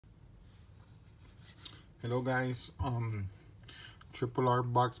Hello guys, Triple R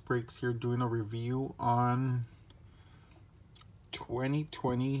Box Breaks here doing a review on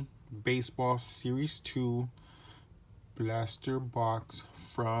 2020 Baseball Series 2 Blaster Box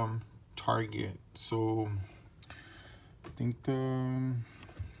from Target. So I think they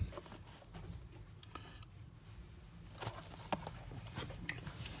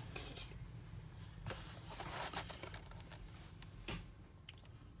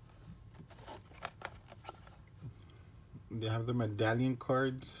have the medallion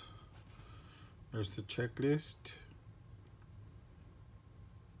cards. There's the checklist.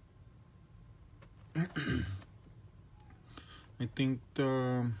 I think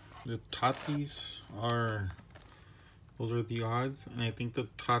the Tatis are, those are the odds, and I think the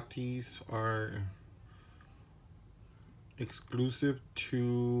Tatis are exclusive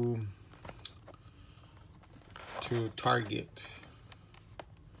to Target.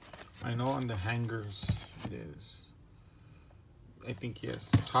 I know on the hangers it is. I think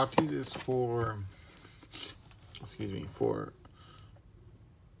yes. Tatis is for, excuse me, for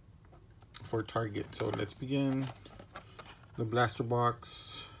Target. So let's begin the blaster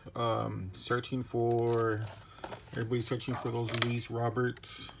box. Everybody's searching for those Luis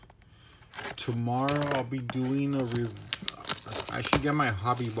Roberts. Tomorrow I'll be doing a review. I should get my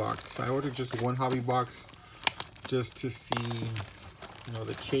hobby box. I ordered just one hobby box just to see, you know,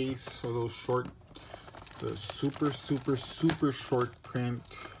 the chase or those short, the super short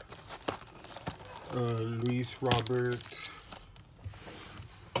print Luis Robert.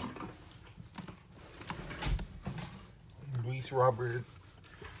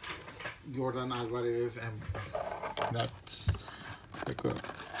 Jordan Alvarez, and that's like a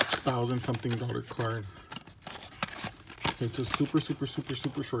 $1,000-something card. It's a super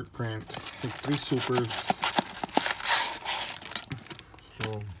short print. It's like 3 supers.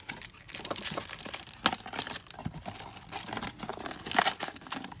 So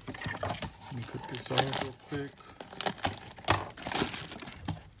let me cut this off real quick.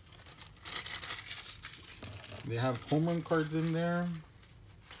 They have home run cards in there.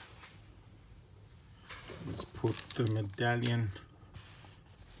 Let's put the medallion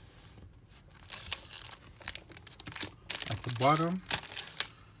at the bottom.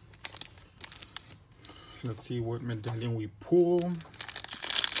 Let's see what medallion we pull.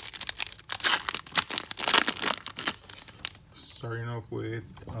 Starting off with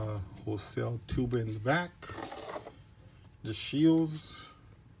wholesale tuba in the back. The shields.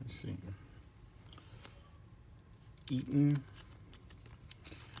 Let's see. Eaton.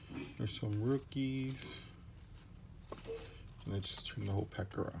 There's some rookies. Let's just turn the whole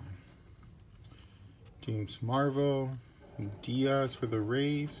pack around. James Marvel, Diaz for the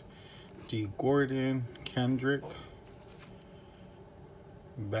Rays, D. Gordon, Kendrick,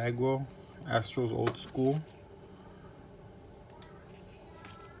 Bagwell, Astros old school,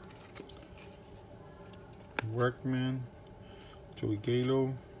 Workman, Joey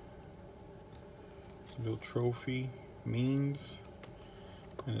Gallo, little trophy, Means,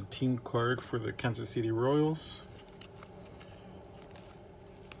 and a team card for the Kansas City Royals.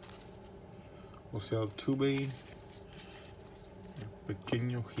 Jose Altuve,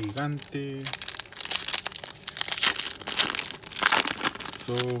 Pequeño Gigante.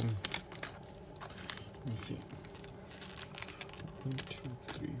 So, let me see. 1, 2,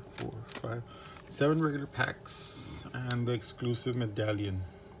 3, 4, 5, 7 regular packs and the exclusive medallion.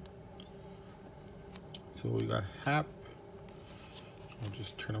 So we got Hap. I'll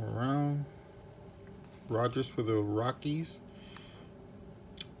just turn them around. Rogers for the Rockies.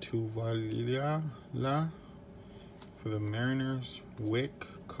 Tuvalila for the Mariners. Wick,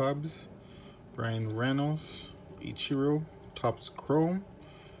 Cubs. Brian Reynolds, Ichiro, Topps Chrome.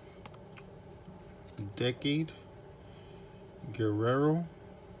 Decade, Guerrero.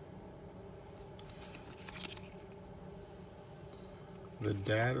 The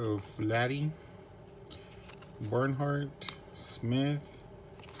dad of Vladdy. Barnhart, Smith.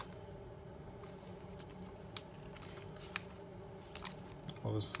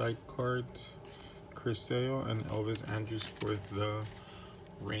 All the side cards. Chris Sale and Elvis Andrus for the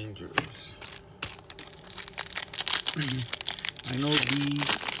Rangers. I know these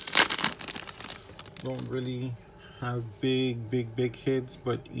don't really have big hits,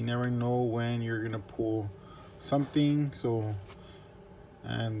 but you never know when you're gonna pull something. So,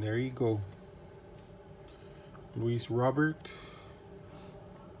 and there you go. Luis Robert.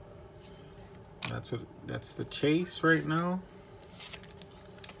 That's the chase right now.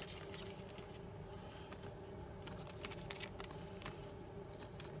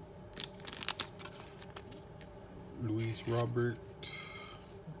 Luis Robert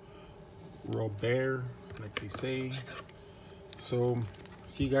like they say. So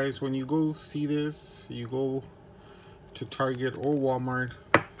see guys, when you go see this, you go to Target or Walmart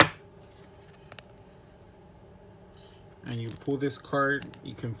and you pull this card,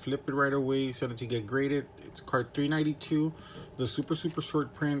 you can flip it right away, send it to get graded. It's card 392. The super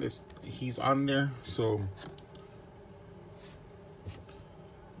short print, he's on there. So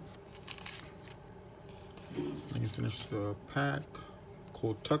let me finish the pack.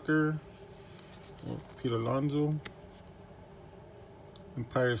 Cole Tucker, Pete Alonso,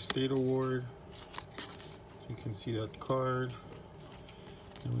 Empire State Award. You can see that card.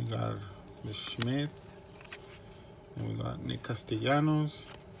 And we got the Schmidt. And we got Nick Castellanos,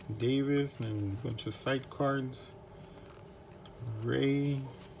 Davis, and a bunch of side cards. Ray.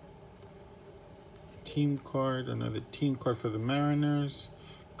 Team card, another team card for the Mariners.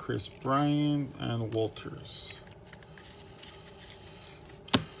 Chris Bryant and Walters.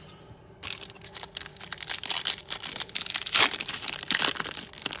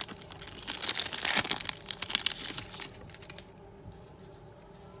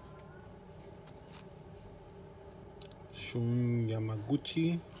 Shun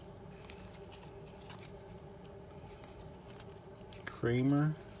Yamaguchi,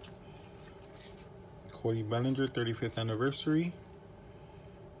 Kramer, Cody Bellinger, 35th anniversary,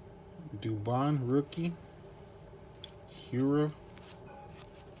 Dubon, rookie, Hura,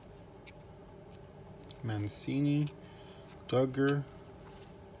 Mancini, Duggar,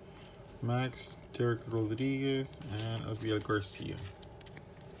 Max, Derek Rodriguez, and Osvaldo Garcia.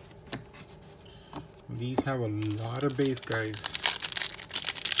 These have a lot of base, guys,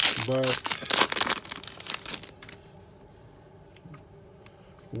 but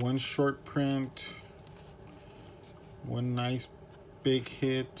one short print, one nice big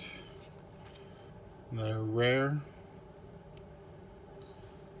hit that are rare.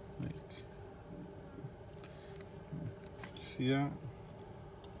 Like, see that?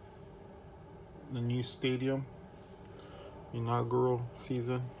 The new stadium, inaugural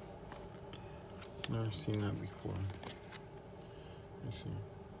season. Never seen that before. Let's see.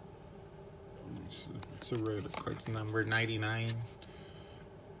 It's a regular card. It's number 99.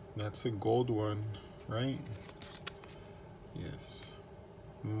 That's a gold one, right? Yes.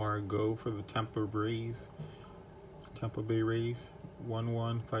 Margot for the Tampa Bay Rays.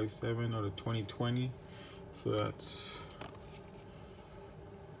 1157 out of 2020. So that's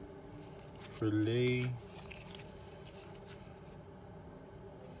for Lay.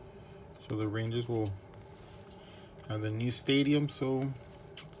 So the Rangers will have the new stadium. So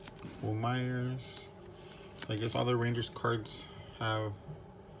Will Myers. I guess all the Rangers cards have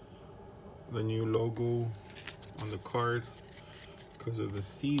the new logo on the card because of the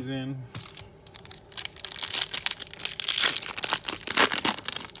season.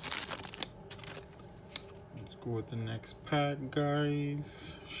 Let's go with the next pack,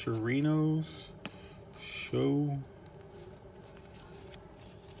 guys. Chirinos. Show.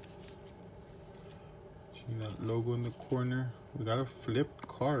 See that logo in the corner? We got a flipped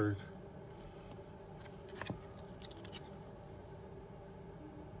card.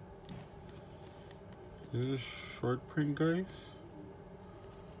 This is a short print, guys.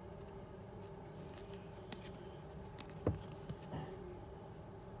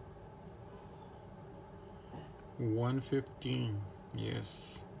 $115,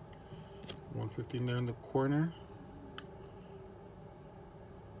 yes. $115 there in the corner.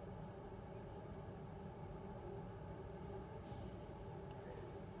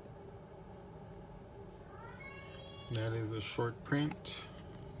 That is a short print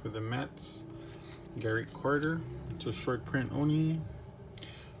for the Mets. Garrett Carter. It's a short print only.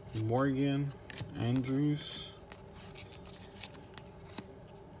 Morgan Andrews.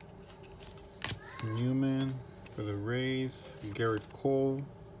 Newman for the Rays. Garrett Cole.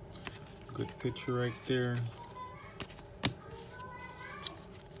 Good picture right there.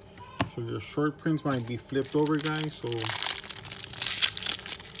 So your short prints might be flipped over, guys. So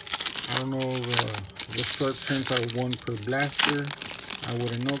I don't know if the short prints are one per blaster. I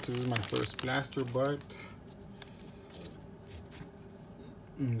wouldn't know because this is my first blaster, but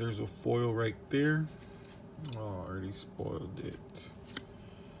there's a foil right there. Oh, I already spoiled it.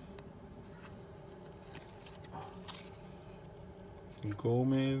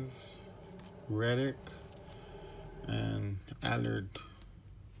 Gomez, Reddick, and Allard.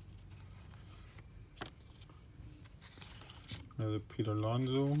 Another Pete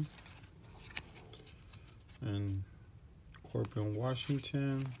Alonso. And Corbin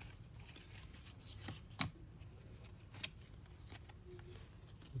Washington.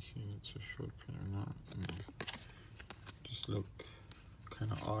 Let's see if it's a short print or not. Just look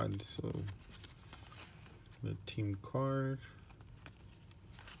kind of odd, so The team card.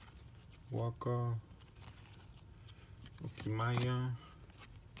 Waka. Okimaya.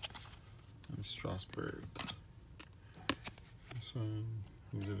 And Strasburg. This one,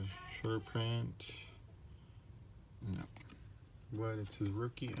 is it a short print? No. But it's his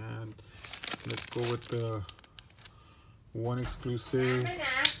rookie, and let's go with the one exclusive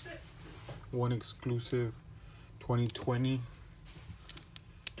 2020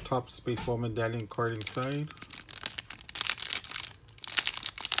 Topps baseball medallion card inside.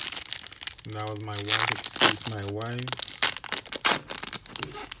 And that was my wife. Excuse my wife.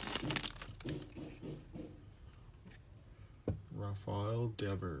 Rafael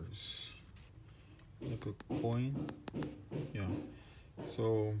Devers. Like a coin. Yeah.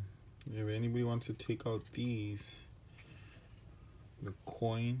 So if anybody wants to take out these, the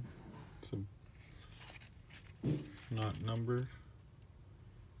coin, so not numbered.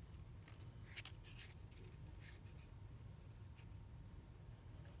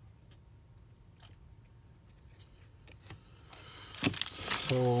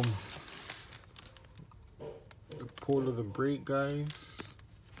 So the pull of the break, guys.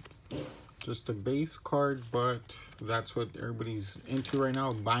 Just a base card, but that's what everybody's into right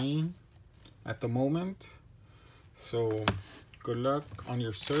now, buying at the moment. So good luck on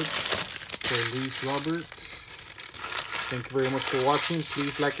your search for Luis Robert. Thank you very much for watching.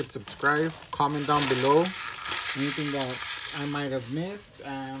 Please like and subscribe. Comment down below anything that I might have missed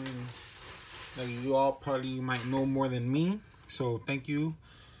and that you all probably might know more than me. So thank you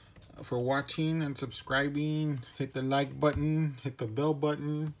for watching and subscribing. Hit the like button, hit the bell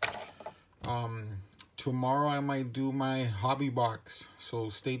button. Tomorrow I might do my hobby box, so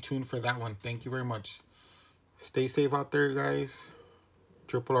stay tuned for that one. Thank you very much. Stay safe out there, guys.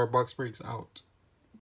 Triple R Box Breaks out.